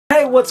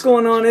what's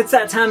going on? It's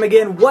that time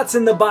again. What's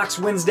in the box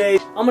Wednesday?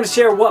 I'm going to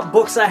share what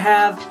books I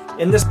have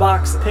in this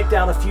box. Picked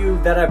out a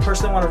few that I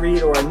personally want to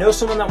read, or I know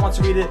someone that wants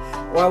to read it,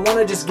 or I want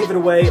to just give it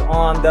away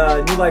on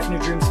the New Life, New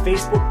Dreams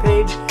Facebook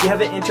page. If you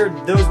haven't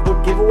entered those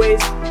book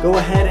giveaways, go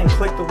ahead and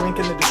click the link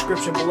in the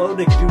description below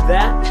to do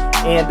that.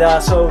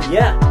 And so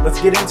yeah, let's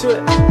get into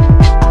it.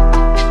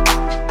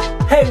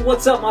 Hey,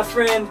 what's up, my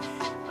friend?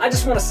 I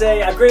just want to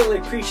say I greatly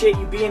appreciate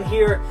you being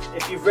here.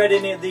 If you've read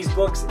any of these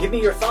books, give me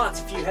your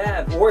thoughts if you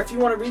have. Or if you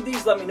want to read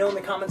these, let me know in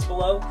the comments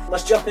below.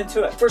 Let's jump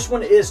into it. First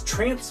one is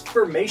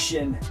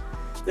Transformation.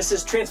 This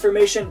is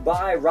Transformation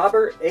by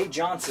Robert A.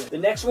 Johnson. The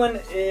next one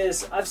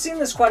is, I've seen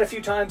this quite a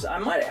few times. I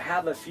might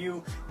have a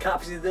few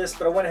copies of this,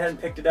 but I went ahead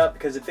and picked it up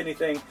because if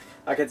anything,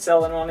 I could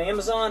sell it on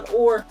Amazon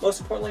or,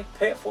 most importantly,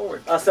 pay it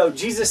forward. So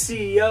Jesus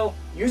CEO,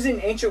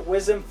 Using Ancient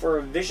Wisdom for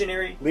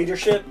Visionary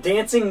Leadership.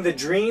 Dancing the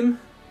Dream.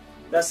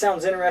 That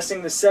sounds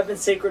interesting. The 7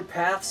 Sacred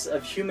Paths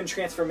of Human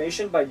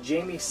Transformation by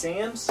Jamie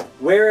Sams.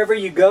 Wherever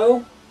You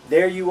Go,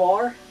 There You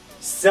Are.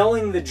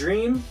 Selling the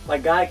Dream by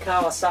Guy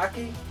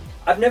Kawasaki.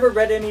 I've never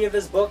read any of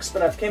his books,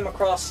 but I've came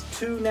across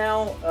 2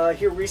 now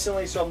here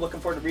recently, so I'm looking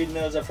forward to reading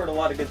those. I've heard a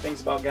lot of good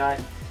things about Guy,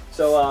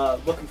 so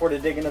looking forward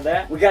to digging into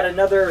that. We got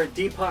another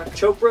Deepak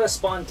Chopra,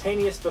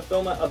 Spontaneous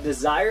Fulfillment of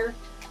Desire.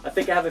 I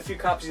think I have a few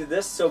copies of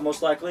this, so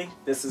most likely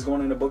this is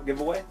going in a book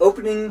giveaway.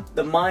 Opening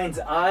the Mind's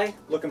Eye.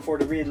 Looking forward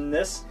to reading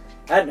this.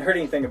 I hadn't heard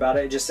anything about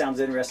it. It just sounds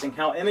interesting.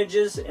 How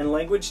Images and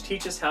Language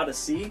Teach Us How to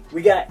See.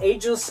 We got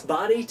Ageless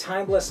Body,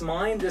 Timeless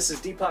Mind. This is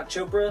Deepak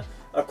Chopra,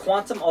 A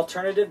Quantum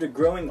Alternative to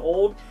Growing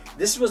Old.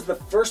 This was the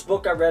first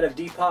book I read of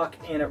Deepak,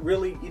 and it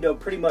really,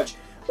 pretty much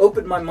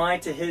opened my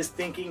mind to his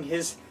thinking,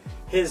 his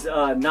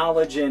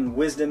knowledge and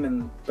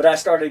wisdom. But I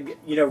started,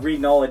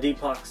 reading all of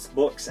Deepak's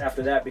books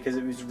after that because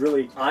it was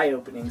really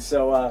eye-opening.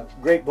 So,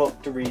 great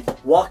book to read.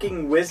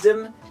 Walking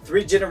Wisdom,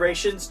 3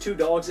 Generations, 2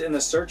 Dogs in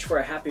the Search for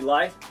a Happy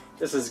Life.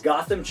 This is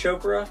Gotham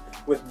Chopra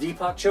with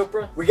Deepak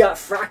Chopra. We got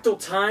Fractal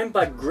Time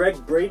by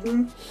Gregg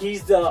Braden.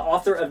 He's the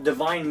author of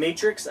Divine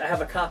Matrix. I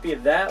have a copy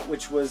of that,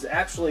 which was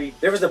actually,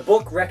 there was a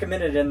book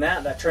recommended in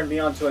that turned me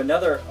on to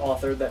another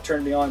author that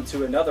turned me on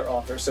to another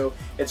author. So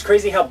it's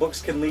crazy how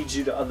books can lead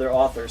you to other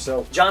authors.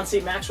 So John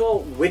C. Maxwell,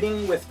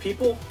 Winning with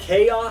People.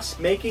 Chaos,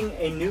 Making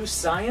a New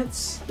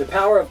Science. The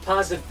Power of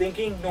Positive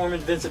Thinking,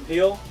 Norman Vincent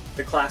Peale.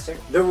 The classic.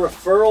 The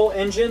Referral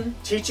Engine,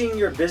 Teaching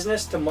Your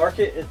Business to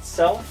Market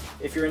Itself.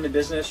 If you're into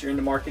business, you're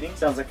into marketing.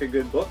 Sounds like a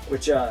good book,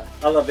 which I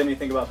love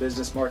anything about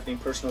business, marketing,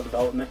 personal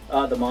development,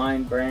 the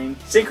mind, brain.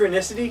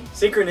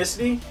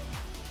 Synchronicity,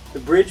 the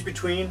bridge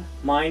between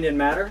mind and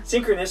matter.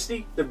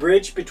 Synchronicity, the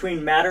bridge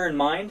between matter and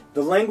mind.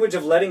 The Language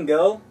of Letting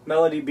Go,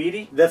 Melody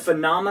Beattie. The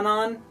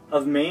Phenomenon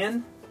of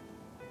Man.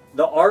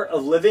 The Art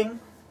of Living.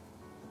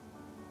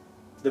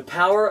 The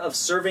Power of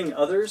Serving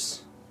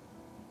Others.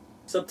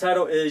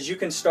 Subtitle is You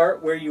Can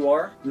Start Where You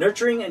Are.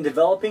 Nurturing and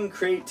Developing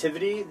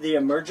Creativity, the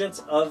Emergence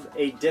of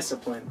a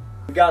Discipline.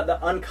 We got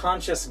The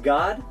Unconscious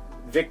God,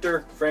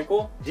 Viktor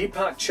Frankl.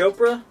 Deepak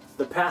Chopra,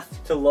 The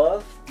Path to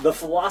Love. The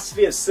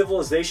Philosophy of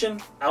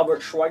Civilization,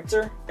 Albert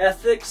Schweitzer.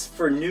 Ethics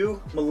for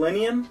New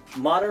Millennium.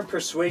 Modern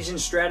Persuasion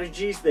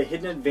Strategies, The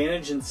Hidden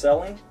Advantage in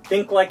Selling.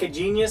 Think Like a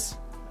Genius.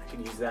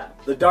 Could use that.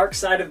 The Dark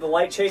Side of the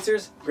Light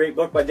Chasers, great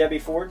book by Debbie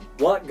Ford.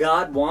 What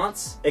God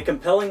Wants, a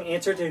compelling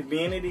answer to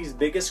humanity's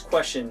biggest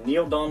question,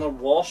 Neil Donald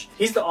Walsh.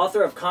 He's the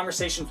author of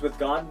Conversations with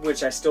God,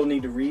 which I still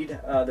need to read.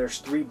 There's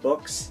 3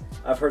 books.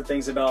 I've heard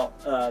things about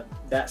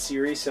that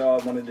series, so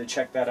I wanted to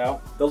check that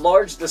out. The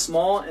Large, the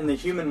Small, and the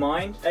Human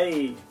Mind.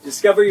 Hey,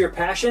 Discover Your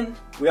Passion.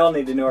 We all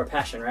need to know our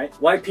passion, right?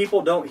 Why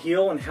People Don't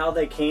Heal and How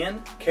They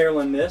Can.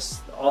 Carolyn Myss,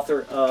 the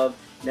author of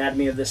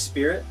Anatomy of the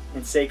Spirit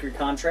and Sacred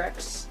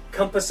Contracts.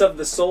 Compass of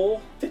the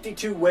Soul,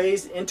 52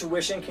 Ways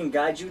Intuition Can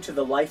Guide You to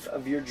the Life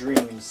of Your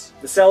Dreams.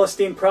 The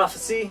Celestine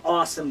Prophecy,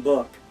 awesome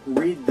book.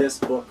 Read this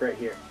book right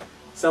here.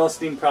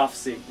 Celestine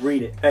Prophecy,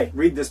 read it. Hey,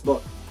 read this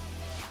book.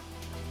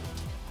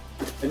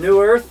 A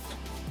New Earth,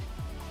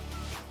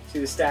 see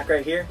the stack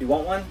right here? You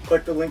want one?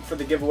 Click the link for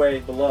the giveaway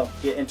below.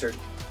 Get entered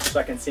so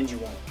I can send you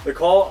one. The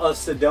Call of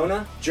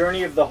Sedona,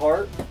 Journey of the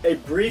Heart, A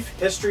Brief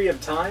History of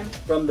Time,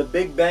 From the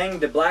Big Bang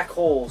to Black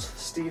Holes,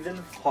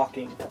 Stephen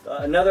Hawking.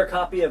 Another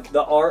copy of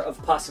The Art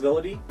of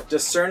Possibility,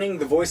 Discerning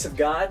the Voice of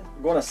God.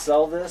 I'm going to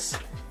sell this.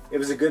 It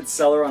was a good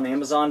seller on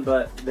Amazon,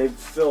 but they've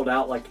filled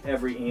out like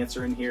every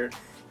answer in here,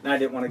 and I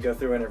didn't want to go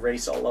through and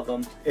erase all of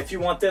them. If you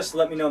want this,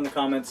 let me know in the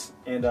comments,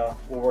 and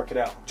we'll work it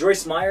out.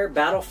 Joyce Meyer,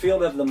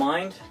 Battlefield of the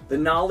Mind, The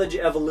Knowledge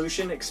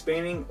Evolution,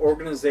 Expanding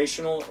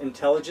Organizational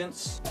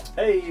Intelligence.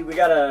 Hey, we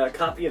got a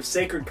copy of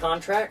Sacred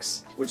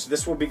Contracts, which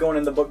this will be going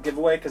in the book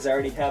giveaway because I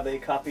already have a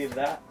copy of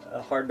that,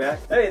 hardback.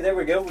 Hey, there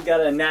we go. We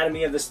got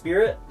Anatomy of the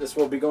Spirit. This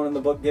will be going in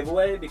the book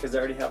giveaway because I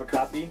already have a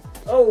copy.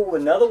 Oh,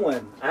 another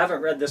one. I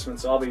haven't read this one,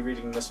 so I'll be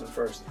reading this one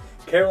first.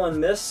 Carolyn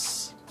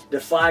Myss,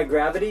 Defy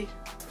Gravity.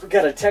 We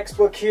got a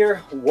textbook here,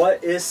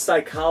 What is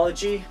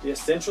Psychology? The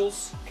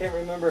Essentials. Can't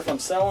remember if I'm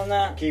selling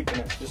that. Keeping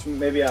it. Just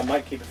maybe I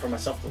might keep it for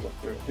myself to look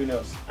through. Who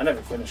knows? I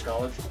never finished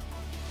college.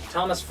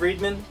 Thomas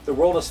Friedman, The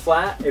World is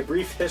Flat, A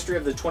Brief History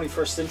of the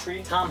 21st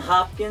Century. Tom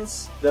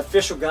Hopkins, The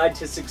Official Guide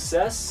to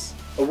Success.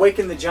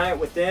 Awaken the Giant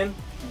Within,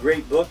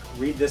 great book,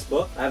 read this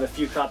book. I have a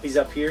few copies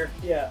up here.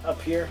 Yeah,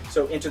 up here.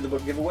 So enter the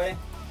book giveaway,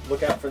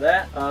 look out for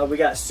that. We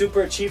got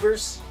Super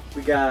Achievers.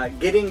 We got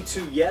Getting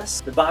to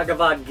Yes, the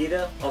Bhagavad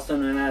Gita, also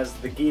known as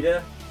the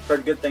Gita.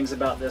 Heard good things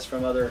about this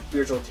from other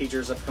spiritual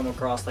teachers I've come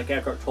across, like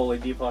Eckhart, Tolle,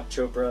 Deepak,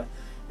 Chopra,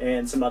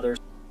 and some others.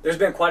 There's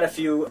been quite a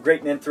few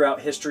great men throughout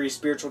history,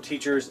 spiritual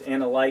teachers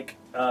and alike,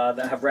 that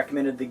have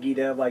recommended the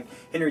Gita, like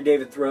Henry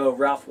David Thoreau,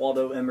 Ralph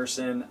Waldo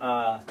Emerson,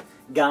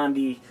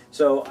 Gandhi.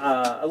 So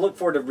I look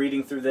forward to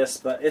reading through this,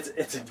 but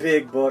it's a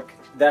big book.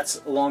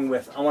 That's along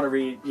with, I want to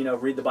read,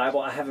 read the Bible.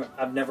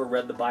 I've never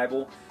read the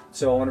Bible,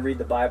 so I want to read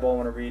the Bible. I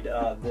want to read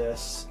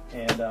this,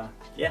 and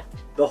yeah,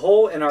 The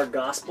Hole in Our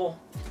Gospel.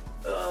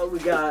 We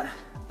got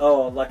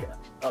like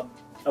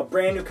a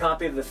brand new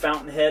copy of The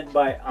Fountainhead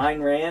by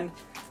Ayn Rand.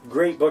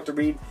 Great book to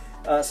read.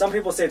 Some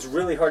people say it's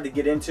really hard to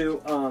get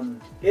into.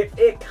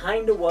 It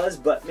kind of was,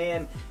 but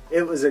man,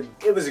 it was a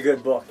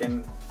good book.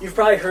 And you've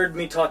probably heard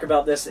me talk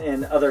about this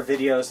in other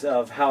videos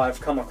of how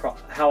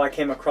I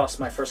came across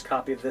my first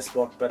copy of this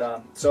book.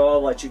 But so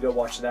I'll let you go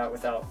watch that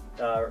without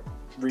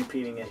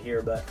repeating it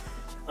here. But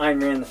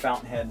Ayn Rand, The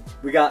Fountainhead.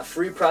 We got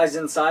Free Prize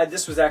Inside.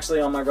 This was actually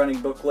on my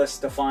running book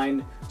list to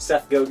find.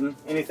 Seth Godin.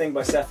 Anything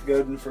by Seth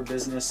Godin for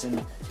business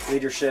and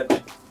leadership.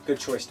 Good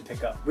choice to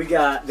pick up. We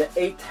got The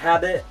 8th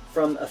Habit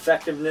from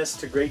Effectiveness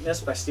to Greatness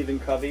by Stephen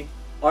Covey.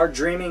 Our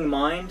Dreaming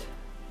Mind.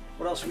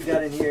 What else we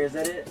got in here? Is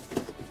that it?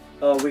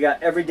 We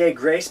got Everyday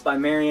Grace by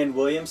Marianne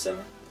Williamson.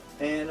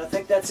 And I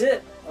think that's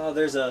it.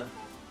 There's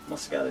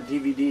must have got a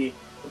DVD.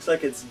 Looks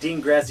like it's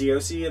Dean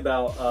Graziosi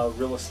about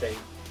real estate.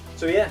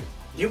 So yeah,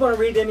 do you want to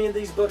read any of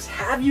these books?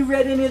 Have you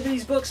read any of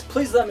these books?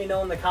 Please let me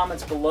know in the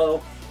comments below.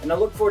 And I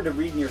look forward to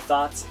reading your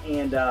thoughts.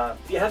 And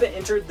if you haven't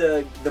entered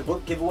the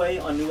book giveaway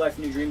on New Life,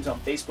 New Dreams on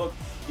Facebook,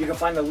 you can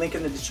find the link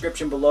in the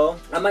description below.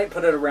 I might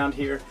put it around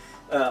here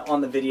on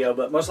the video,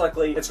 but most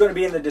likely it's going to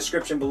be in the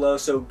description below.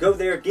 So go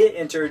there, get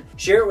entered,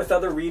 share it with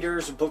other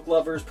readers, book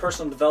lovers,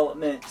 personal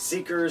development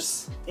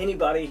seekers,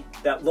 anybody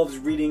that loves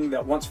reading,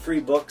 that wants free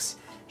books.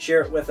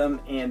 Share it with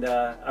them, and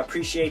I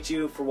appreciate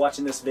you for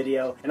watching this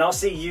video. And I'll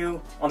see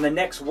you on the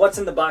next What's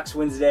in the Box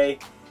Wednesday.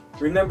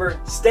 Remember,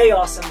 stay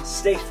awesome,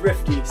 stay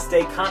thrifty,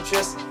 stay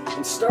conscious,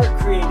 and start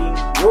creating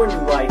your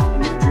new life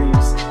and new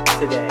dreams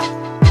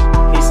today.